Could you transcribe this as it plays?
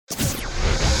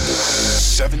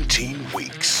17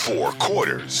 weeks, 4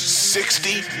 quarters,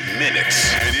 60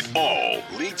 minutes, and it all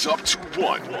leads up to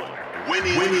one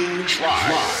winning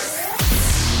drive.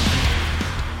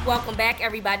 Welcome back,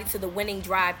 everybody, to the Winning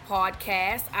Drive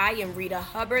podcast. I am Rita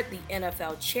Hubbard, the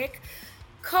NFL chick,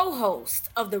 co-host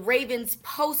of the Ravens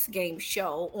Postgame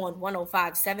show on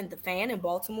 105.7 The Fan in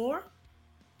Baltimore.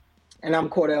 And I'm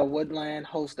Cordell Woodland,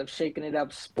 host of Shaking It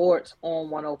Up Sports on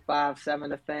 105.7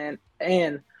 The Fan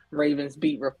and Ravens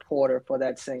beat reporter for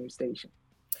that same station.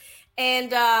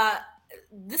 And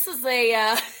this is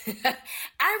I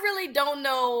really don't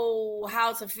know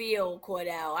how to feel,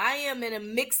 Cordell. I am in a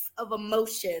mix of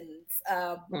emotions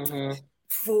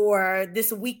for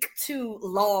this week 2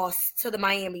 loss to the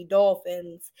Miami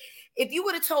Dolphins. If you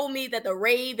would have told me that the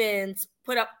Ravens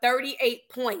put up 38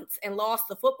 points and lost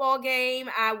the football game,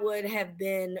 I would have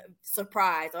been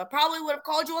surprised. I probably would have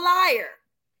called you a liar.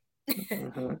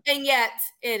 And yet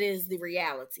it is the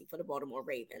reality for the Baltimore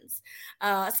Ravens.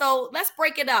 So let's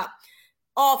break it up.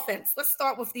 Offense. Let's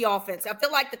start with the offense. I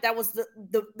feel like that was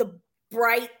the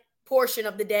bright portion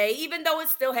of the day, even though it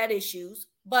still had issues.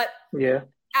 But yeah,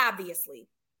 obviously,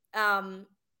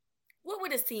 what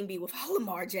would this team be without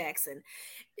Lamar Jackson?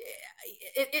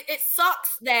 It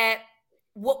sucks that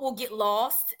what will get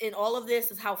lost in all of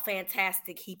this is how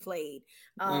fantastic he played.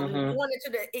 In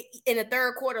the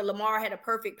third quarter, Lamar had a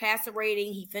perfect passer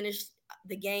rating. He finished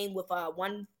the game with a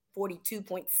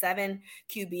 142.7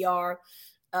 QBR,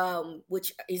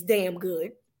 which is damn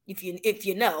good if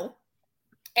you know.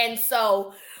 And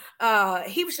so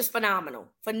he was just phenomenal,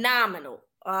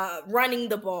 running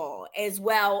the ball as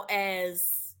well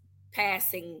as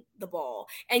passing the ball.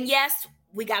 And yes,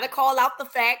 we got to call out the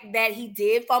fact that he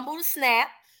did fumble the snap,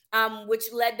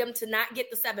 which led them to not get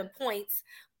the 7 points.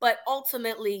 But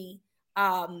ultimately,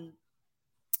 Lamar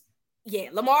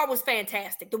was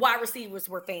fantastic. The wide receivers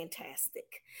were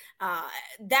fantastic.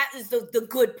 That is the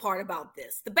good part about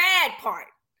this. The bad part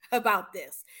about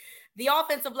this, the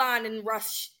offensive line and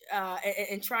rush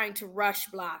and trying to run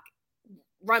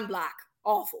block,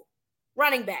 awful.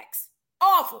 Running backs,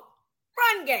 awful.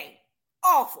 Run game,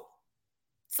 awful.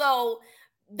 So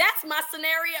that's my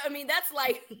scenario. I mean, that's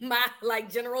like my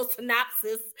general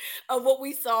synopsis of what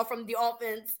we saw from the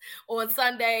offense on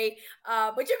Sunday.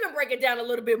 But you can break it down a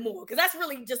little bit more because that's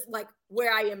really just like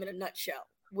where I am in a nutshell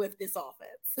with this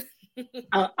offense.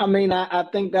 I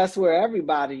think that's where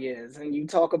everybody is. And you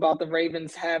talk about the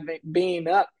Ravens being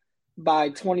up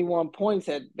by 21 points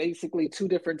at basically 2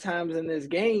 different times in this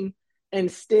game and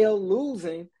still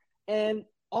losing. And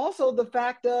also the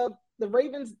fact of the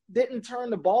Ravens didn't turn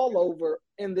the ball over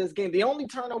in this game. The only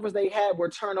turnovers they had were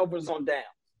turnovers on downs.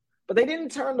 But they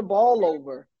didn't turn the ball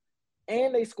over,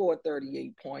 and they scored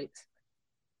 38 points,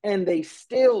 and they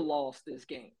still lost this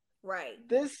game. Right.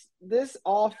 This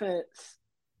offense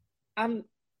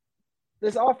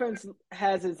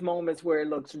has its moments where it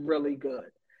looks really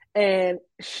good. And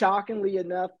shockingly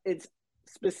enough, it's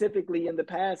specifically in the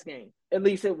pass game. At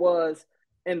least it was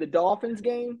in the Dolphins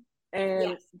game.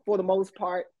 And for the most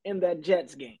part, in that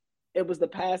Jets game, it was the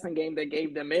passing game that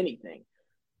gave them anything.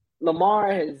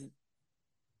 Lamar's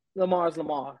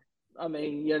Lamar. I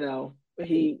mean,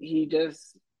 he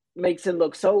just makes it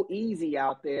look so easy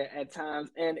out there at times.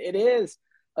 And it is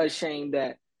a shame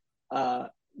that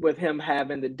with him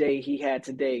having the day he had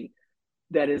today,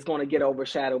 that is going to get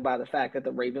overshadowed by the fact that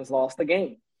the Ravens lost the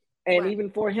game. And even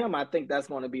for him, I think that's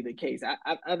going to be the case.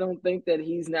 I don't think that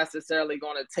he's necessarily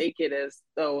going to take it as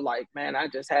though, like, man, I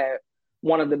just had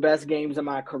one of the best games of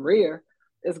my career.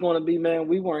 It's going to be, man,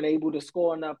 we weren't able to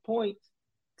score enough points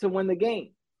to win the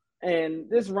game. And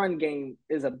this run game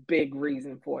is a big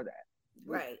reason for that.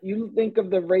 Right. You think of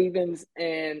the Ravens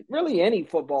and really any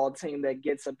football team that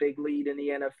gets a big lead in the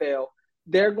NFL,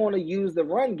 they're going to use the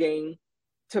run game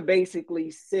to basically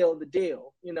seal the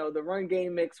deal. The run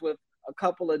game mixed with a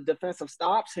couple of defensive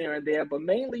stops here and there, but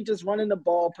mainly just running the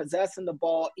ball, possessing the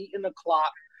ball, eating the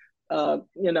clock,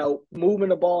 moving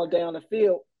the ball down the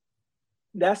field.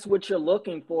 That's what you're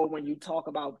looking for when you talk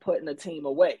about putting a team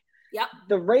away. Yep.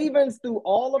 The Ravens, through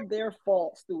all of their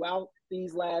faults throughout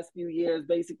these last few years,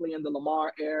 basically in the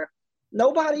Lamar era,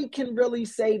 nobody can really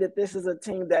say that this is a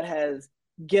team that has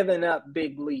given up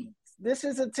big leads. This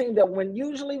is a team that when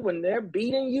they're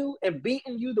beating you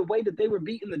the way that they were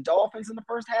beating the Dolphins in the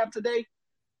first half today,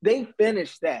 they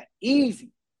finish that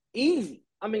easy.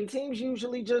 I mean, teams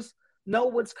usually just know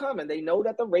what's coming. They know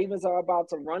that the Ravens are about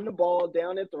to run the ball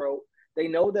down their throat. They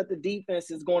know that the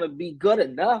defense is going to be good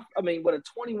enough. I mean, with a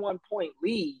 21-point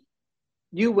lead,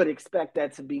 you would expect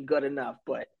that to be good enough.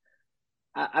 But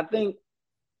I think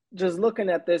just looking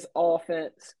at this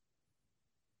offense,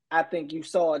 I think you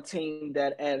saw a team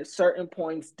that at certain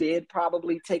points did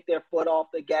probably take their foot off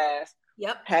the gas.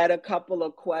 Yep. Had a couple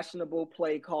of questionable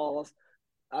play calls.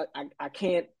 I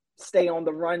can't stay on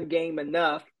the run game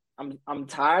enough. I'm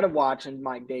tired of watching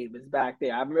Mike Davis back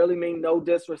there. I really mean no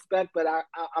disrespect, but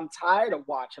I'm tired of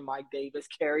watching Mike Davis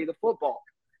carry the football.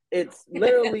 It's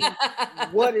literally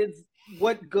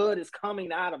what good is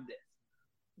coming out of this?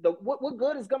 What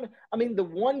good is coming? I mean, the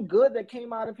one good that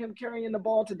came out of him carrying the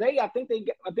ball today, I think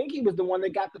he was the one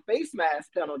that got the face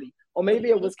mask penalty, or maybe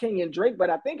it was Kenyon Drake,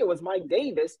 but I think it was Mike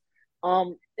Davis.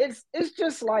 It's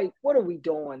just like, what are we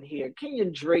doing here?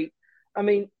 Kenyon Drake, I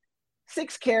mean,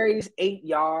 6 carries, 8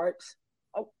 yards.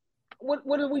 Oh,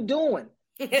 what are we doing?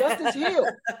 Justice Hill,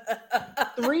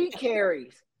 3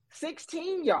 carries,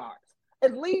 16 yards.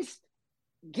 At least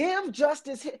give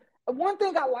Justice Hill. One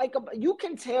thing I like about, you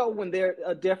can tell when there's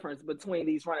a difference between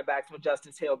these running backs when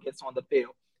Justice Hill gets on the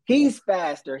field. He's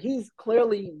faster. He's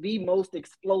clearly the most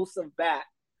explosive back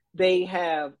they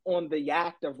have on the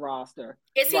active roster.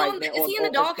 Is he in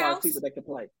the doghouse? People that can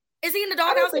play. Is he in the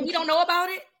doghouse and we don't know about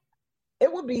it?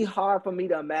 It would be hard for me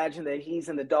to imagine that he's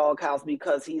in the doghouse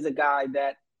because he's a guy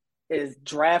that is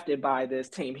drafted by this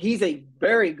team. He's a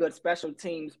very good special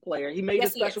teams player. He made a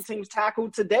special teams tackle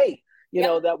today,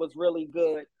 that was really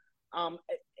good.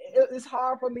 It's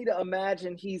hard for me to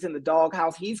imagine he's in the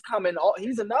doghouse. He's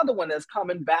another one that's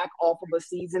coming back off of a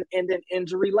season-ending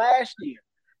injury last year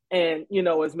and,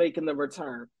 is making the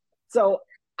return. So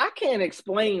I can't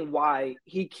explain why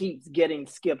he keeps getting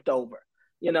skipped over.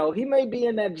 He may be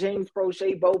in that James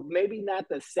Prochet boat, maybe not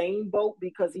the same boat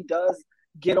because he does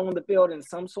get on the field in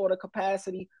some sort of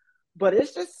capacity, but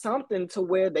it's just something to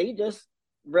where they just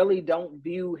really don't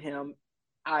view him,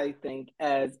 I think,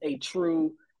 as a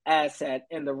true asset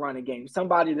in the running game.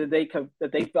 Somebody that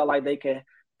they felt like they could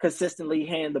consistently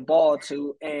hand the ball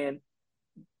to and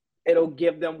it'll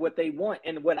give them what they want.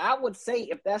 And what I would say,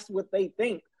 if that's what they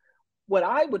think, what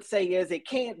I would say is it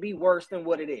can't be worse than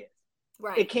what it is.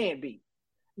 Right. It can't be.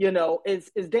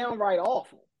 It's downright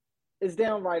awful. It's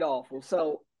downright awful.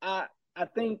 So I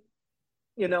think,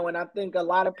 and I think a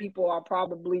lot of people are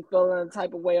probably feeling the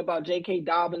type of way about J.K.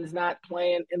 Dobbins not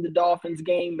playing in the Dolphins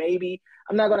game. Maybe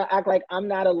I'm not going to act like I'm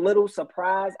not a little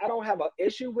surprised. I don't have an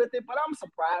issue with it, but I'm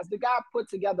surprised. The guy put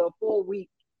together a full week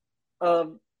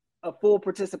of a full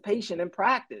participation in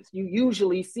practice. You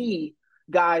usually see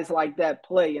guys like that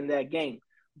play in that game,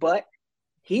 but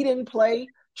he didn't play.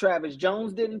 Travis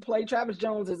Jones didn't play. Travis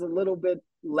Jones is a little bit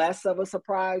less of a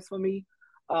surprise for me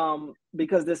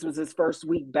because this was his first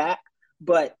week back.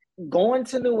 But going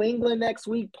to New England next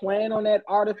week, playing on that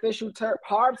artificial turf,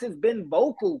 Harbs has been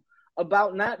vocal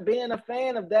about not being a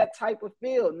fan of that type of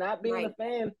field, not being a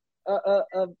fan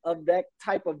of that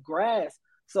type of grass,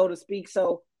 so to speak.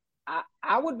 So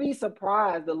I would be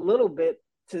surprised a little bit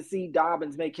to see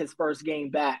Dobbins make his first game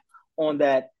back in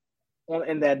that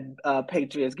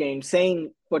Patriots game. Same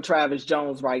for Travis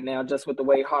Jones right now, just with the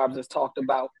way Harbs has talked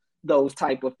about those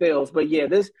type of fields. But yeah,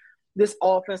 this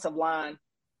offensive line,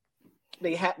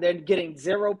 they're getting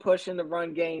zero push in the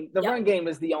run game. The run game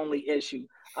is the only issue.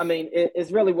 I mean,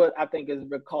 it's really what I think is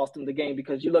cost them the game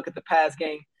because you look at the pass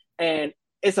game and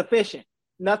it's efficient.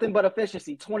 Nothing but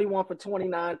efficiency. 21 for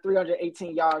 29,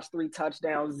 318 yards, 3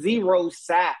 touchdowns, 0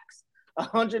 sacks,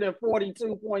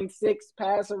 142.6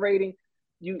 passer rating.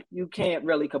 You can't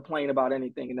really complain about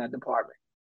anything in that department.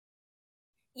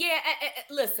 Yeah,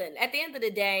 listen, at the end of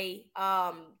the day,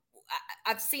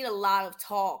 I've seen a lot of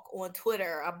talk on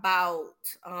Twitter about,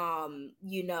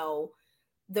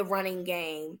 the running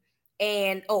game.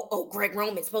 And, Greg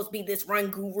Roman's supposed to be this run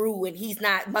guru and he's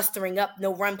not mustering up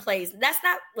no run plays. That's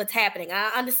not what's happening.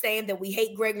 I understand that we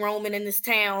hate Greg Roman in this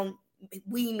town.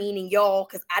 We meaning y'all,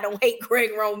 because I don't hate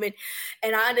Greg Roman.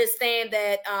 And I understand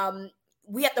that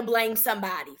we have to blame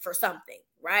somebody for something,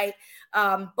 right?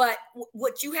 But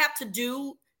what you have to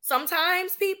do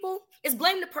sometimes, people, is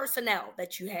blame the personnel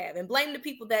that you have and blame the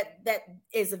people that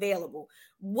is available.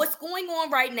 What's going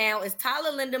on right now is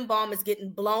Tyler Lindenbaum is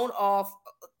getting blown off,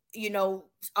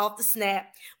 off the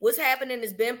snap. What's happening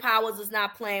is Ben Powers is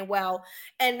not playing well.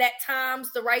 And at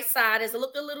times the right side has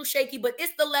looked a little shaky, but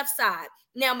it's the left side.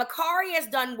 Now, Makari has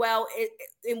done well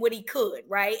in what he could,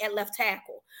 right, at left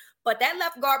tackle. But that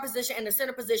left guard position and the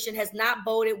center position has not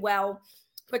boded well,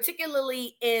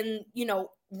 particularly in,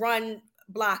 run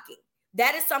blocking.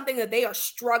 That is something that they are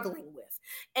struggling with.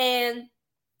 And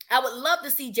I would love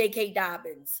to see J.K.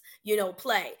 Dobbins,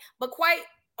 play. But quite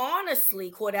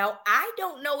honestly, Cordell, I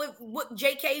don't know if what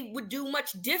JK would do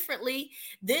much differently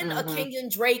than a Kenyon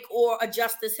Drake or a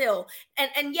Justice Hill.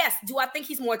 And yes, do I think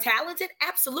he's more talented?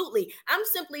 Absolutely. I'm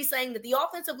simply saying that the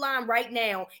offensive line right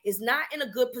now is not in a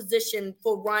good position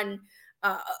for run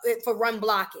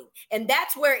blocking. And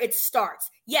that's where it starts.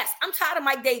 Yes, I'm tired of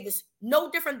Mike Davis,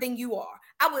 no different than you are.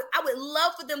 I would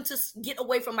love for them to get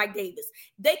away from Mike Davis.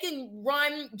 They can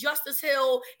run Justice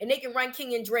Hill and they can run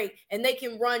Kenyon Drake and they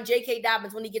can run J.K.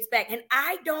 Dobbins when he gets back. And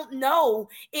I don't know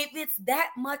if it's that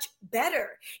much better.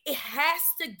 It has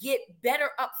to get better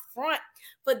up front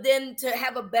for them to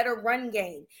have a better run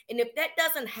game. And if that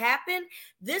doesn't happen,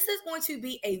 this is going to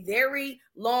be a very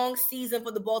long season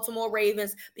for the Baltimore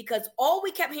Ravens, because all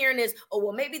we kept hearing is, oh,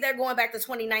 well, maybe they're going back to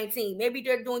 2019. Maybe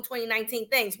they're doing 2019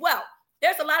 things. Well,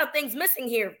 there's a lot of things missing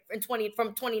here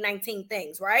from 2019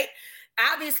 things, right?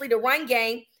 Obviously, the run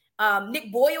game.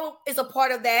 Nick Boyle is a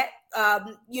part of that,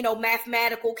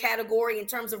 mathematical category in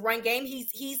terms of run game.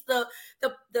 He's the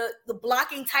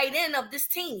blocking tight end of this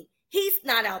team. He's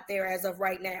not out there as of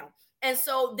right now. And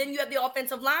so then you have the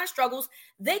offensive line struggles.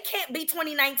 They can't be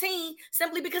 2019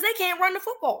 simply because they can't run the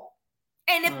football.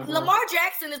 And if Lamar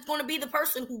Jackson is going to be the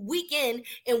person who week in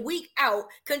and week out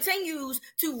continues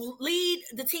to lead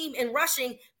the team in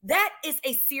rushing, that is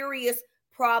a serious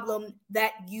problem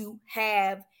that you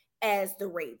have as the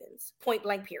Ravens, point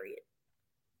blank, period.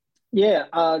 Yeah,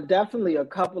 definitely a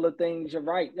couple of things. You're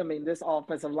right. I mean, this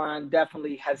offensive line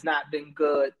definitely has not been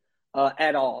good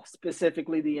at all,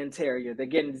 specifically the interior. They're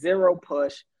getting zero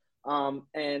push,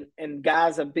 and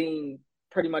guys are being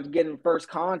pretty much getting first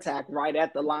contact right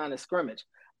at the line of scrimmage.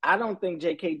 I don't think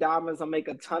J.K. Dobbins will make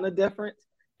a ton of difference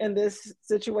in this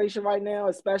situation right now,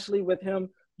 especially with him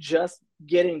just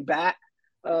getting back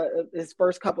his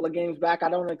first couple of games back. I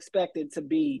don't expect it to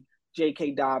be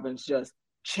J.K. Dobbins just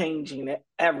changing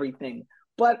everything.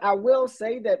 But I will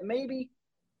say that maybe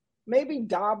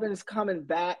Dobbins coming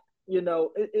back,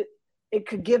 it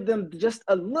could give them just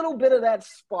a little bit of that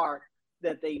spark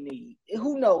that they need.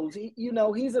 Who knows? He's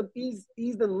the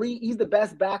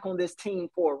best back on this team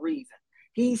for a reason.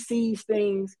 He sees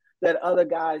things that other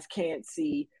guys can't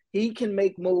see. He can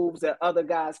make moves that other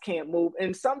guys can't move.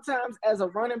 And sometimes as a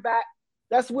running back,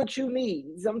 that's what you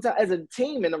need. Sometimes as a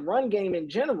team in the run game in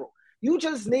general, you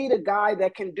just need a guy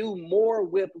that can do more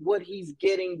with what he's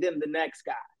getting than the next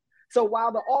guy. So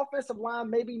while the offensive line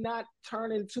maybe not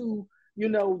turn into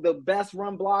the best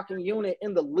run blocking unit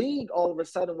in the league all of a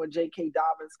sudden when J.K.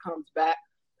 Dobbins comes back,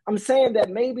 I'm saying that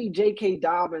maybe J.K.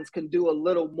 Dobbins can do a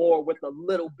little more with a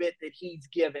little bit that he's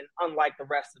given, unlike the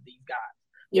rest of these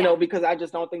guys, because I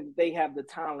just don't think that they have the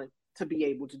talent to be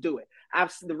able to do it.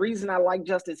 The reason I like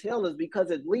Justice Hill is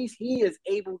because at least he is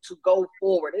able to go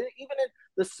forward. And even in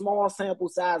the small sample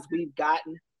size we've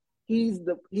gotten, he's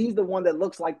the one that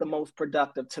looks like the most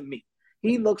productive to me.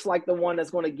 He looks like the one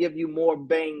that's going to give you more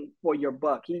bang for your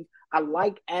buck. I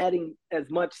like adding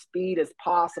as much speed as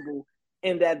possible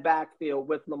in that backfield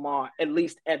with Lamar, at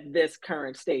least at this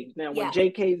current stage. Now, when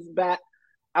JK's back,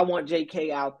 I want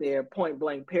JK out there, point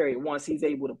blank, period, once he's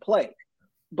able to play.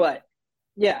 But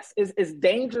yes, it's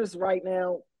dangerous right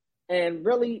now. And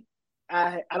really,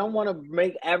 I don't want to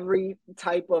make every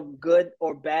type of good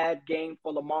or bad game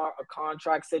for Lamar a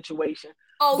contract situation.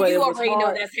 Oh, but you already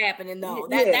know that's happening, though.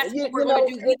 That's what we're going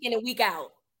to do week in and week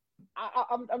out.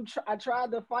 I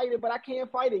tried to fight it, but I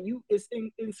can't fight it. It's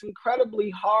incredibly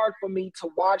hard for me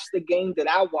to watch the game that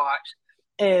I watched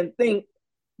and think,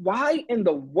 why in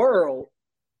the world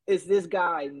is this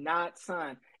guy not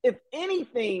signed? If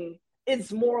anything,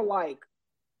 it's more like,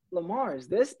 Lamar, is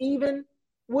this even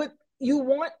what you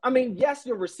want? I mean, yes,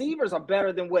 your receivers are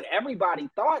better than what everybody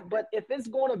thought, but if it's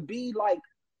going to be like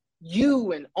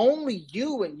you and only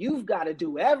you, and you've got to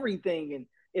do everything, and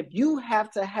if you have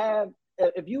an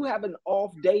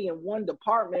off day in one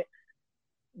department,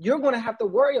 you're going to have to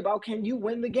worry about, can you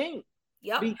win the game?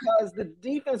 Yep. Because the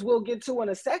defense we'll get to in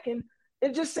a second,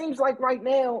 it just seems like right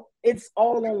now it's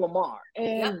all on Lamar.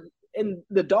 And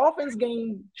the Dolphins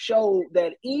game showed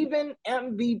that even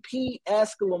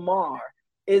MVP-esque Lamar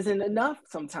isn't enough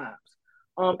sometimes.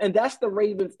 And that's the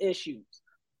Ravens' issues.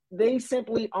 They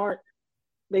simply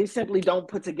don't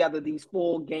put together these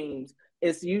full games.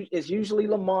 It's usually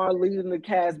Lamar leading the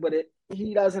cast, but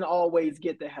he doesn't always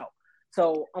get the help.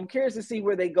 So I'm curious to see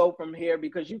where they go from here,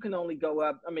 because you can only go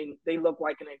up. I mean, they look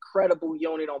like an incredible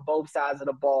unit on both sides of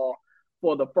the ball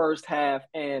for the first half.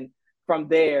 And from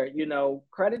there,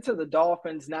 credit to the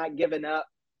Dolphins not giving up.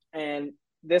 And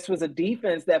this was a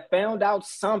defense that found out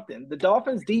something. The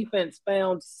Dolphins defense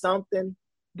found something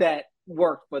that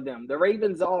worked for them. The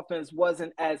Ravens offense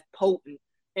wasn't as potent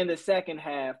in the second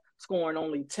half. scoring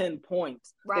only 10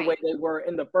 points the Right. way they were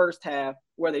in the first half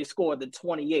where they scored the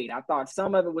 28. I thought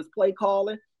some of it was play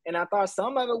calling, and I thought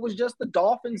some of it was just the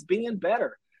Dolphins being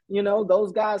better.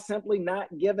 Those guys simply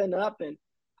not giving up. And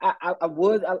I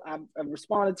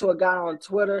responded to a guy on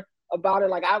Twitter about it.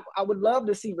 Like, I would love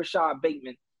to see Rashad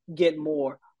Bateman get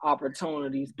more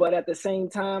opportunities. But at the same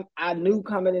time, I knew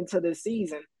coming into this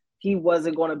season, he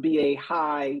wasn't going to be a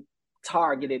high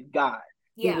targeted guy.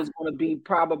 He was going to be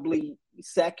probably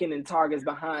second in targets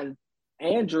behind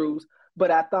Andrews, but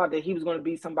I thought that he was going to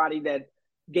be somebody that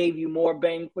gave you more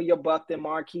bang for your buck than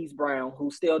Marquise Brown,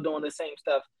 who's still doing the same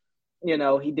stuff,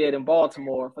 he did in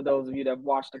Baltimore, for those of you that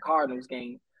watched the Cardinals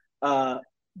game.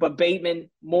 But Bateman,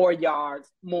 more yards,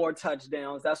 more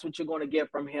touchdowns. That's what you're going to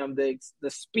get from him. The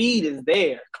speed is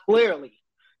there, clearly.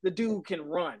 The dude can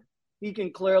run. He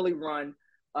can clearly run.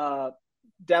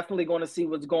 Definitely going to see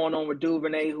what's going on with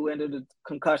Duvernay, who entered the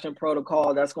concussion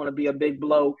protocol. That's going to be a big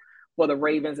blow for the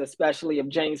Ravens, especially if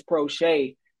James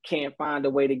Prochet can't find a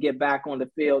way to get back on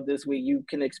the field this week. You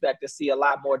can expect to see a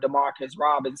lot more Demarcus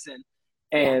Robinson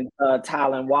and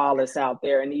Tylan Wallace out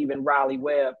there, and even Riley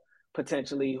Webb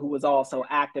potentially, who was also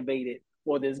activated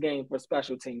for this game for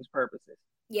special teams purposes.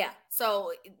 Yeah.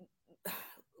 So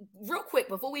real quick,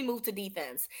 before we move to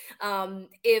defense,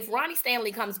 if Ronnie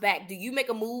Stanley comes back, do you make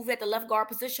a move at the left guard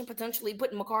position, potentially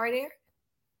putting McCarr there?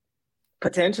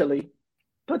 Potentially,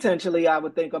 I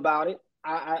would think about it.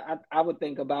 I would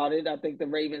think about it. I think the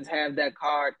Ravens have that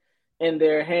card in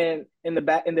their hand, in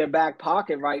their back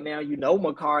pocket right now.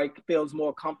 McCarr feels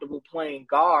more comfortable playing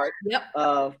guard,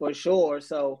 for sure.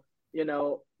 So,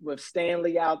 with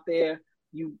Stanley out there,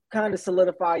 you kind of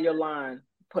solidify your line,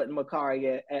 putting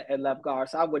McCarr at left guard.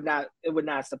 So it would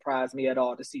not surprise me at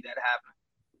all to see that happen.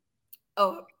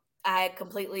 Oh, I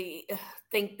completely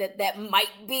think that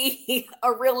might be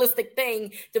a realistic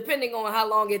thing, depending on how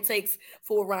long it takes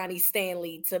for Ronnie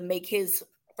Stanley to make his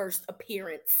first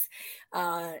appearance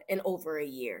in over a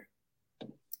year.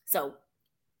 So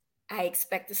I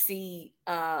expect to see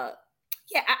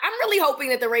I'm really hoping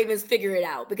that the Ravens figure it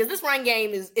out, because this run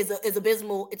game is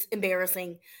abysmal. It's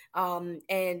embarrassing, and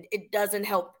it doesn't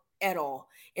help at all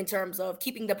in terms of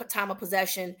keeping the time of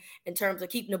possession, in terms of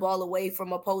keeping the ball away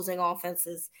from opposing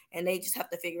offenses, and they just have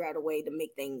to figure out a way to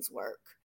make things work.